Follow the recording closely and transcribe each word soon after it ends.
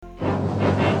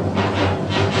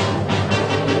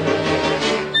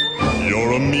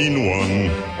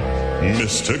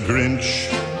Mr. Grinch,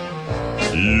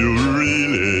 you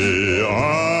really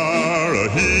are a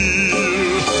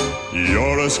heel.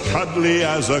 You're as cuddly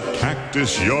as a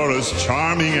cactus, you're as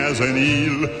charming as an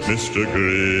eel, Mr.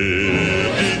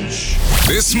 Grinch.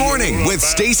 This Morning with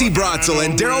Stacey Brotzel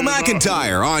and Daryl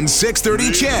McIntyre on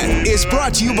 630 CHED is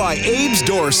brought to you by Abe's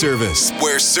Door Service,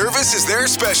 where service is their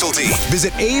specialty.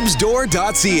 Visit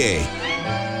abesdoor.ca.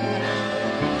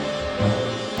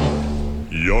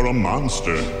 You're a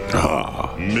monster,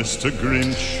 Mr.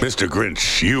 Grinch. Mr.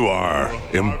 Grinch, you are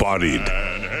embodied.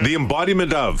 The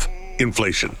embodiment of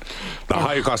inflation, the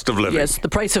high cost of living. Yes, the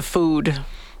price of food.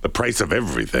 The price of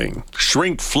everything.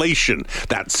 Shrinkflation.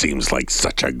 That seems like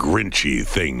such a Grinchy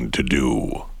thing to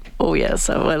do. Oh, yes.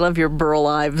 Oh, I love your Burl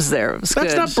Ives there. It was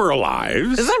That's good. not Burl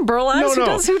Ives. Is that Burl Ives? No.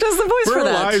 Who does the voice Burl for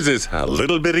that? Ives is a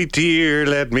little bitty tear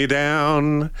let me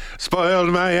down, spoiled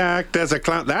my act as a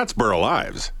clown. That's Burl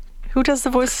Ives. Who does the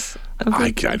voice?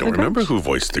 I don't remember who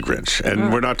voiced the Grinch.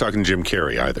 And we're not talking Jim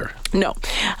Carrey either. No.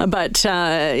 But,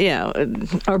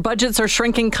 our budgets are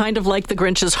shrinking kind of like the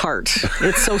Grinch's heart.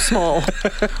 It's so small.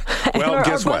 Well, and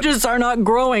guess our what? budgets are not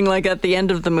growing like at the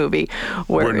end of the movie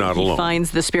where We're not he alone.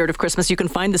 finds the spirit of Christmas. You can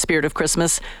find the spirit of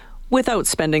Christmas without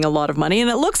spending a lot of money. And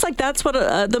it looks like that's what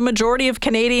the majority of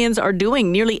Canadians are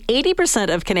doing. Nearly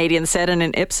 80% of Canadians said in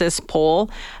an Ipsos poll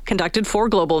conducted for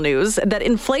Global News that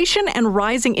inflation and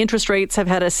rising interest rates have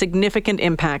had a significant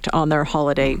impact on their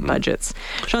holiday budgets.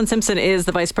 Sean Simpson is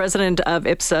the Vice President of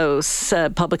Ipsos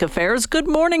Public Affairs. Good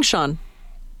morning, Sean.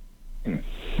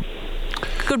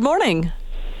 Good morning.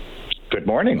 Good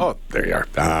morning. Oh, there you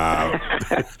are.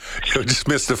 You just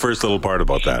missed the first little part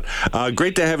about that.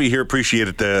 Great to have you here. Appreciate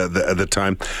it the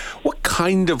time. What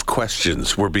kind of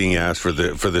questions were being asked for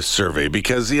this survey?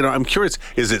 Because I'm curious.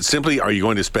 Is it simply are you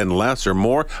going to spend less or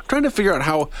more? I'm trying to figure out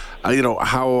how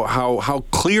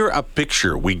clear a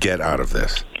picture we get out of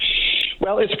this.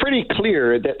 Well, it's pretty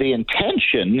clear that the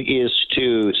intention is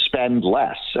to spend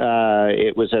less.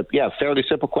 It was a fairly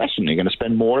simple question. You're going to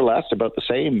spend more or less, about the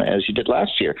same as you did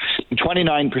last year.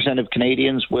 29% of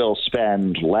Canadians will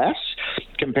spend less,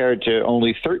 compared to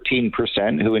only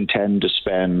 13% who intend to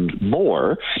spend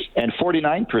more, and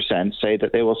 49% say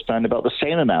that they will spend about the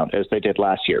same amount as they did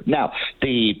last year. Now,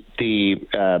 the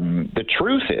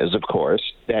truth is, of course,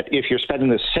 that if you're spending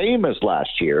the same as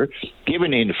last year,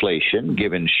 given inflation,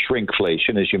 given shrinkflation,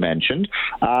 as you mentioned,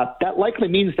 that likely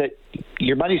means that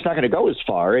your money's not going to go as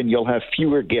far, and you'll have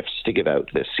fewer gifts to give out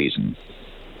this season.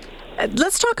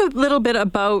 Let's talk a little bit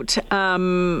about,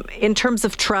 in terms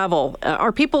of travel.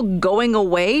 Are people going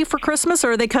away for Christmas,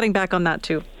 or are they cutting back on that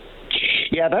too?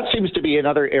 Yeah, that seems to be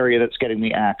another area that's getting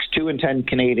the axe. 2 in 10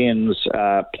 Canadians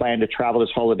plan to travel this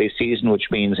holiday season,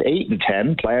 which means 8 in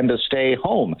 10 plan to stay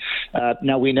home.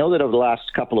 Now, we know that over the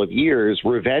last couple of years,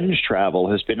 revenge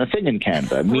travel has been a thing in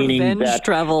Canada, meaning revenge that,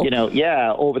 travel.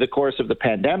 over the course of the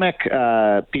pandemic,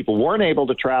 people weren't able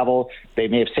to travel. They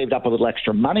may have saved up a little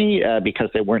extra money because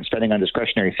they weren't spending on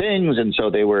discretionary things, and so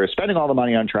they were spending all the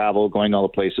money on travel, going all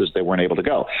the places they weren't able to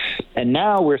go. And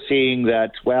now we're seeing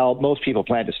that, most people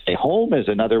plan to stay home as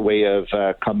another way of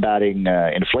combating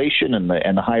inflation and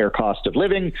the higher cost of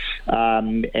living.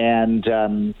 So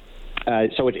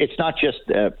it's not just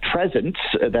presents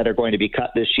that are going to be cut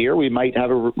this year. We might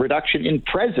have a reduction in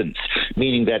presents,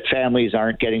 meaning that families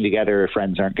aren't getting together,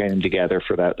 friends aren't getting together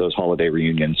for those holiday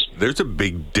reunions. There's a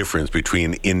big difference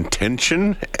between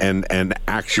intention and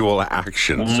actual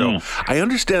action. So I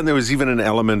understand there was even an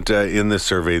element in this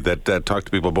survey that talked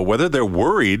to people about whether they're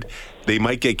worried they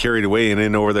might get carried away and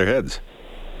in over their heads.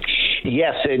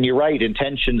 Yes, and you're right.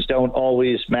 Intentions don't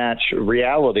always match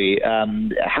reality.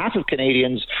 Half of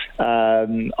Canadians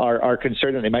are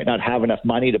concerned that they might not have enough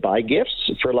money to buy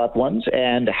gifts for loved ones,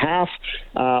 and half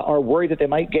are worried that they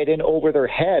might get in over their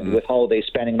head with holiday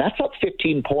spending. That's up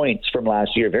 15 points from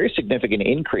last year, very significant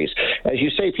increase. As you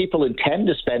say, people intend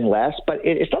to spend less, but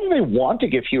it's not that they want to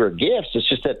give fewer gifts. It's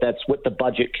just that that's what the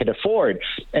budget can afford.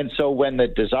 And so when the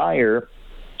desire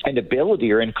and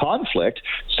ability are in conflict,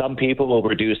 some people will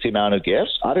reduce the amount of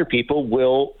gifts. Other people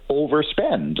will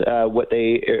overspend what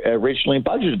they originally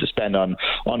budgeted to spend on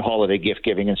holiday gift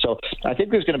giving. And so I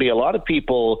think there's going to be a lot of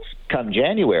people come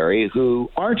January who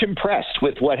aren't impressed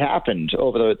with what happened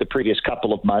over the previous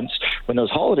couple of months when those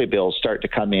holiday bills start to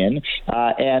come in.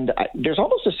 And there's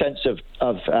almost a sense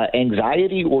of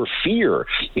anxiety or fear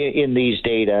in these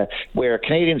data where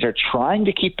Canadians are trying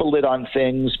to keep the lid on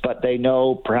things, but they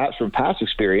know, perhaps from past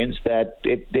experience, that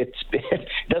it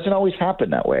doesn't always happen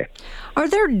that way. Are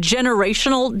there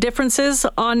generational differences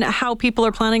on how people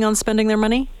are planning on spending their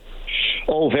money?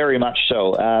 Oh, very much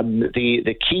so.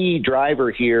 The key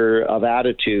driver here of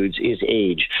attitudes is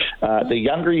age. The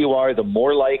younger you are, the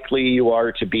more likely you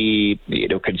are to be,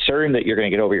 concerned that you're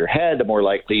going to get over your head. The more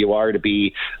likely you are to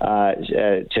be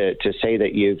to say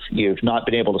that you've not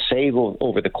been able to save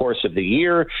over the course of the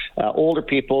year. Older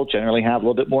people generally have a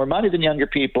little bit more money than younger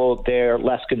people. They're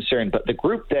less concerned. But the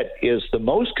group that is the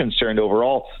most concerned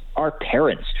overall are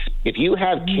parents. If you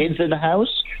have kids in the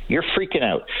house, you're freaking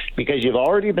out because you've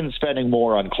already been spending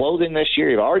more on clothing this year.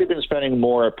 You've already been spending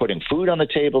more putting food on the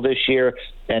table this year,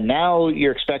 and now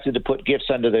you're expected to put gifts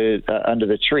under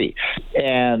the tree.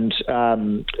 And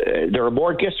there are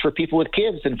more gifts for people with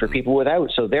kids than for people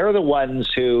without. So they're the ones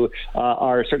who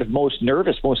are sort of most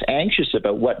nervous, most anxious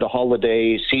about what the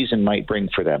holiday season might bring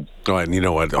for them. Oh, and you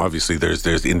know what? Obviously,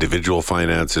 there's individual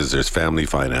finances, there's family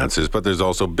finances, but there's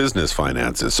also business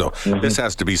finances. So this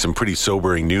has to be some pretty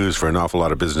sobering news for an awful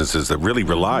lot of businesses that really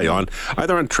rely on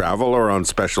either on travel or on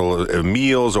special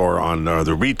meals or on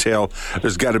the retail.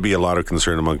 There's got to be a lot of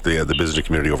concern among the business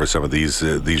community over some of these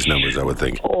numbers, I would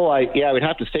think. Oh, I would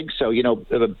have to think so.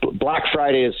 Black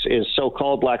Friday is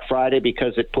so-called Black Friday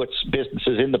because it puts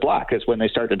businesses in the black. It's when they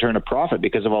start to turn a profit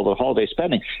because of all the holiday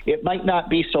spending. It might not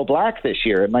be so black this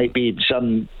year. It might be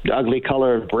some ugly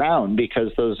color of brown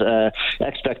because those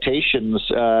expectations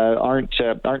aren't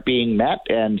being met.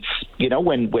 And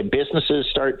when businesses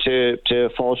start to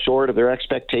fall short of their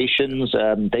expectations,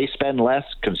 they spend less,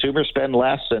 consumers spend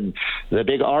less, and the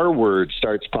big R word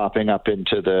starts popping up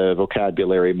into the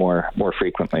vocabulary more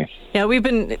frequently. Yeah, we've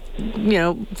been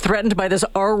threatened by this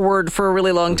R word for a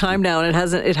really long time now, and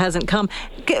it hasn't come.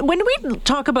 When we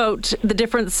talk about the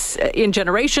difference in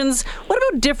generations, what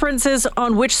about differences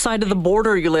on which side of the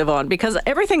border you live on? Because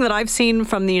everything that I've seen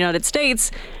from the United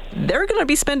States, they're going to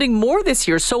be spending more this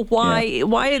year. So why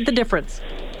the difference?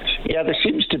 Yeah, there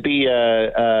seems to be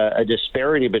a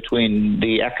disparity between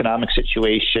the economic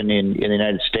situation in the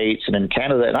United States and in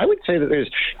Canada. And I would say that there's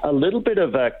a little bit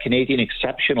of a Canadian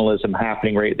exceptionalism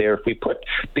happening right there. If we put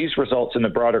these results in the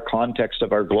broader context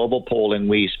of our global polling,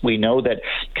 we know that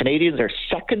Canadians are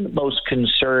second most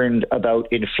concerned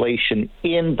about inflation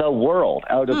in the world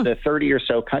out of the 30 or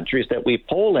so countries that we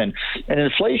poll in. And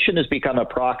inflation has become a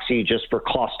proxy just for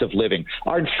cost of living.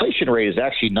 Our inflation rate is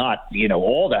actually not,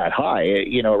 all that high,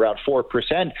 around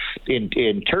 4%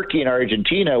 in Turkey and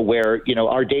Argentina, where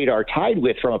our data are tied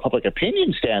with from a public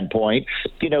opinion standpoint.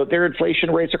 Their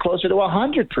inflation rates are closer to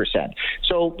 100%.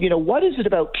 So what is it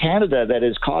about Canada that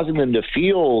is causing them to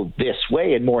feel this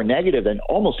way and more negative than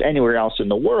almost anywhere else in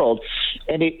the world?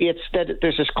 And it's that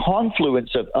there's this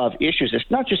confluence of issues. It's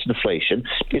not just inflation;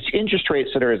 it's interest rates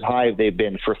that are as high as they've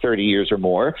been for 30 years or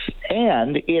more,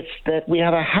 and it's that we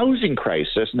have a housing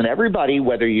crisis, and that everybody,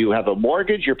 whether you have a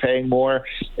mortgage, you're paying more.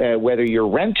 Whether you're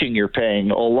renting, you're paying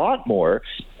a lot more.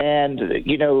 And,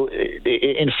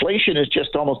 inflation is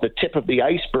just almost the tip of the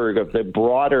iceberg of the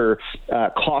broader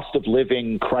cost of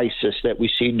living crisis that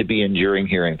we seem to be enduring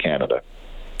here in Canada.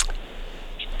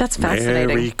 That's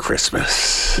fascinating. Merry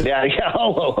Christmas. Yeah.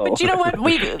 But you know what?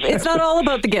 It's not all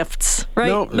about the gifts, right?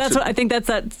 No, that's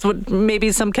what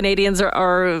maybe some Canadians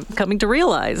are coming to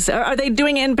realize. Are they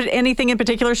doing anything in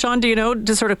particular, Sean? Do you know,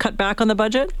 to sort of cut back on the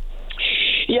budget?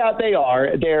 Yeah, they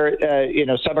are. They're,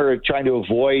 some are trying to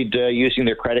avoid using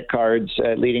their credit cards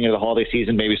leading into the holiday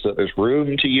season, maybe so that there's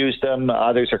room to use them.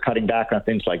 Others are cutting back on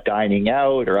things like dining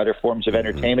out or other forms of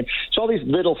entertainment. So all these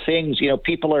little things,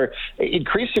 people are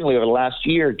increasingly over the last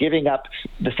year giving up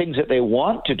the things that they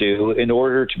want to do in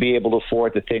order to be able to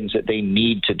afford the things that they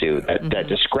need to do. That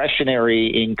discretionary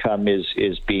income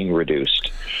is being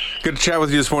reduced. Good to chat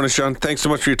with you this morning, Sean. Thanks so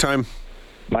much for your time.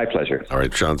 My pleasure. All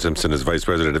right, Sean Simpson is Vice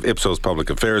President of Ipsos Public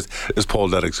Affairs. This poll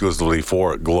done exclusively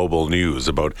for Global News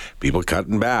about people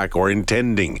cutting back or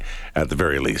intending, at the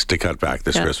very least, to cut back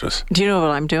this Christmas. Do you know what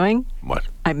I'm doing? What?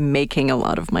 I'm making a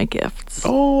lot of my gifts.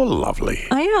 Oh, lovely.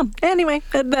 I am. Anyway,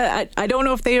 I don't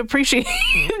know if they appreciate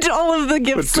all of the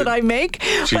gifts that I make.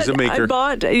 She's a maker. I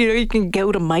bought, you can go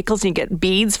to Michael's and you get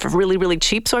beads for really, really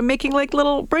cheap. So I'm making like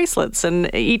little bracelets, and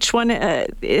each one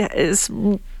is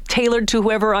tailored to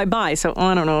whoever I buy. So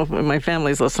I don't know if my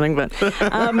family's listening, but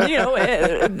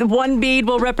one bead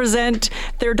will represent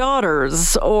their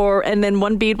daughters, and then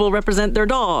one bead will represent their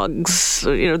dogs,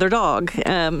 their dog.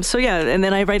 And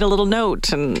then I write a little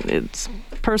note, and it's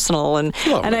personal. And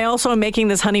I also am making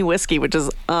this honey whiskey, which is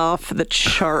off the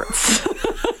charts.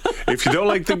 If you don't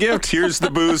like the gift, here's the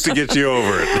booze to get you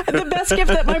over it. The best gift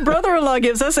that my brother-in-law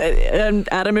gives us, and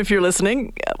Adam, if you're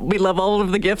listening, we love all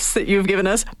of the gifts that you've given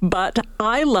us, but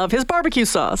I love his barbecue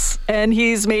sauce, and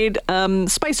he's made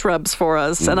spice rubs for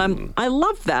us, and I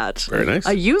love that. Very nice.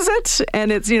 I use it,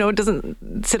 and it's, it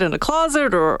doesn't sit in a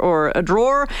closet or a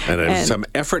drawer. And there's some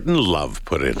effort and love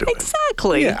put into it.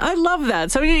 Exactly. Yeah. I love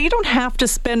that. So you don't have to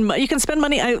spend money. You can spend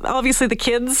money. Obviously, the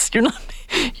kids, you're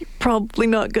probably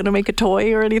not going to make a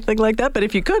toy or anything like that, but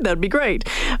if you could, that'd be great.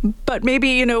 But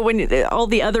maybe, when all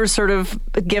the other sort of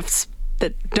gifts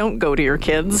that don't go to your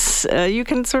kids, you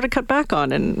can sort of cut back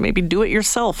on and maybe do it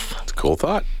yourself. It's a cool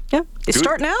thought. Yeah.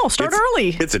 Start now. Start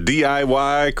early. It's a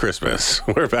DIY Christmas.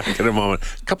 We're back in a moment.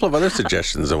 A couple of other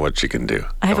suggestions on what you can do.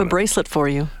 I have a bracelet for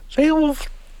you.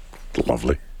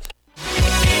 Lovely.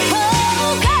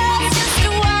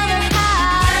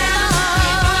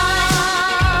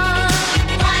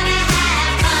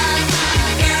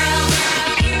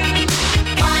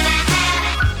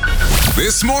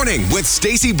 This morning with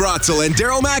Stacey Brotzel and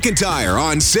Daryl McIntyre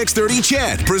on 630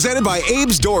 CHED, presented by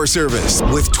Abe's Door Service,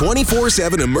 with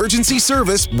 24/7 emergency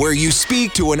service where you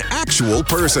speak to an actual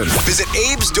person. Visit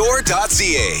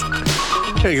abesdoor.ca.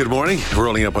 Hey, good morning.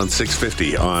 Rolling up on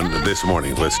 6:50 on This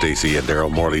Morning with Stacey and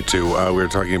Daryl Morley, too. We were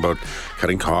talking about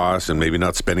cutting costs and maybe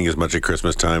not spending as much at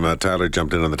Christmas time. Tyler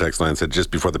jumped in on the text line and said, just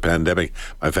before the pandemic,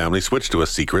 my family switched to a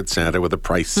secret Santa with a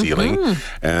price ceiling.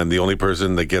 And the only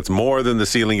person that gets more than the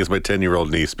ceiling is my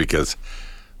 10-year-old niece because,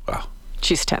 well,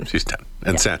 she's 10. She's 10.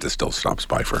 And Santa still stops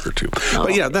by for her, too. Oh.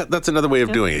 But yeah, that's another way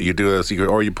of doing it. You do a secret,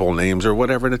 or you pull names or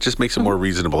whatever, and it just makes it more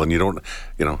reasonable. And you don't,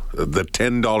 the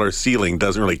 $10 ceiling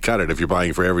doesn't really cut it if you're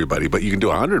buying for everybody. But you can do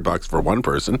 $100 for one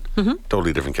person.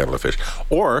 Totally different kettle of fish.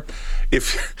 Or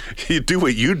if you do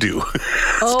what you do.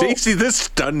 Stacey, this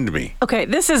stunned me. Okay,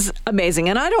 this is amazing.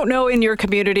 And I don't know in your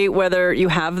community whether you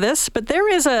have this, but there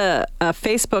is a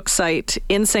Facebook site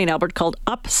in St. Albert called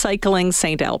Upcycling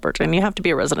St. Albert. And you have to be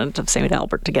a resident of St.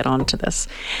 Albert to get onto this.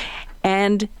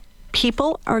 And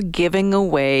people are giving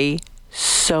away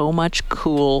so much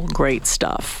cool, great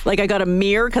stuff. Like I got a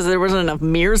mirror because there wasn't enough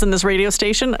mirrors in this radio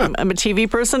station. I'm a TV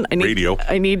person. I need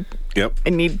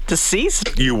to see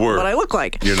what I look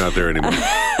like. You're not there anymore.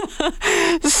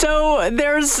 So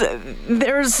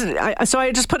so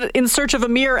I just put it in search of a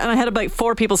mirror, and I had about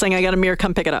 4 people saying, I got a mirror,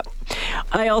 come pick it up.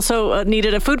 I also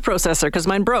needed a food processor because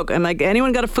mine broke. I'm like,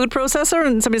 anyone got a food processor?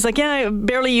 And somebody's like, yeah, I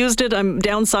barely used it. I'm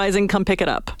downsizing, come pick it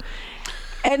up.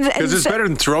 Because it's better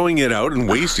than throwing it out and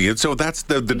wasting it. So that's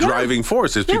the driving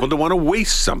force is people don't want to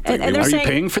waste something. And are you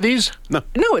paying for these? No,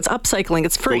 it's upcycling.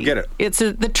 It's free. Go get it. It's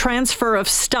the transfer of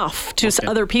stuff to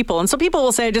other people. And so people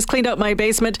will say, I just cleaned out my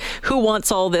basement. Who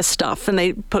wants all this stuff? And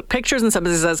they put pictures and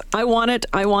somebody says, I want it.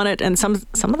 And some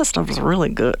of the stuff is really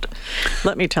good.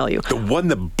 Let me tell you. The one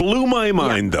that blew my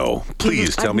mind, though.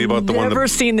 Please tell me about the one. I've never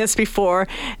seen this before.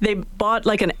 They bought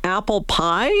like an apple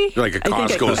pie. Like a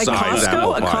Costco size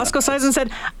apple pie. A Costco size, and said,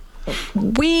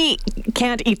 we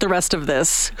can't eat the rest of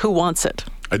this. Who wants it?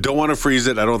 I don't want to freeze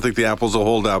it. I don't think the apples will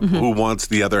hold up. Who wants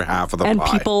the other half of the pie? And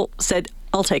people said,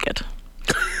 I'll take it.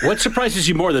 What surprises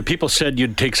you more, that people said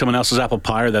you'd take someone else's apple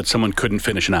pie, or that someone couldn't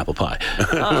finish an apple pie?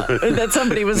 That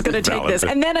somebody was going to take this.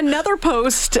 And then another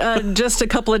post just a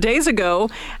couple of days ago,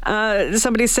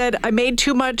 somebody said, I made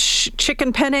too much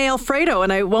chicken penne Alfredo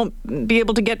and I won't be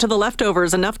able to get to the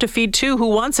leftovers. Enough to feed 2. Who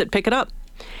wants it? Pick it up.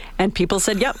 And people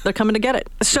said, yep, they're coming to get it.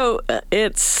 So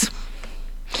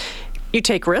you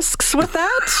take risks with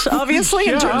that, obviously,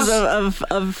 in terms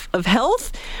of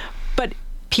health, but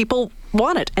people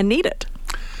want it and need it.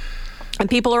 And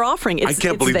people are offering it. I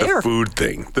can't believe the food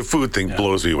thing. The food thing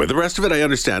blows me away. The rest of it, I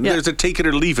understand. Yeah. There's a take it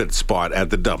or leave it spot at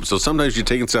the dump. So sometimes you're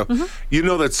taking stuff, you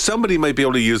know that somebody might be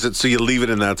able to use it, so you leave it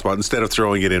in that spot instead of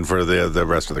throwing it in for the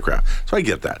rest of the crap. So I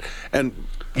get that. And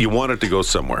you want it to go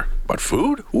somewhere. But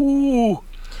food? Ooh.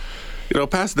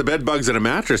 Pass the bed bugs and a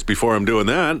mattress before I'm doing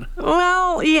that.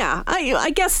 Well, yeah.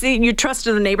 I guess you trust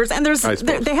the neighbors. And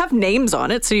they have names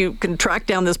on it, so you can track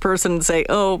down this person and say,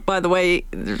 oh, by the way,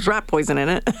 there's rat poison in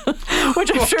it. Which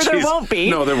I'm sure there won't be.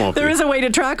 No, there won't be. There is a way to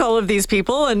track all of these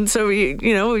people. And so,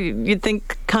 you'd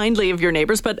think kindly of your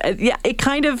neighbors. But, it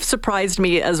kind of surprised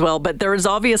me as well. But there is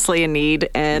obviously a need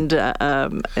and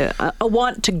a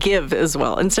want to give as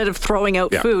well. Instead of throwing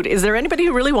out food. Is there anybody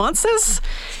who really wants this?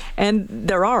 And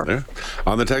there are. Yeah.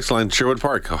 On the text line, Sherwood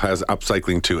Park has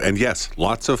upcycling too. And yes,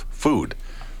 lots of food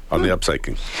on the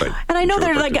upcycling site. And I know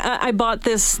they're like, I bought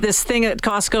this thing at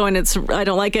Costco and I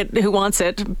don't like it. Who wants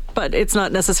it? But it's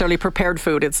not necessarily prepared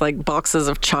food. It's like boxes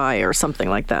of chai or something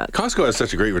like that. Costco has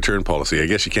such a great return policy. I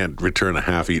guess you can't return a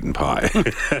half-eaten pie.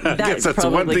 I guess that's the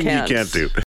one thing you can't do.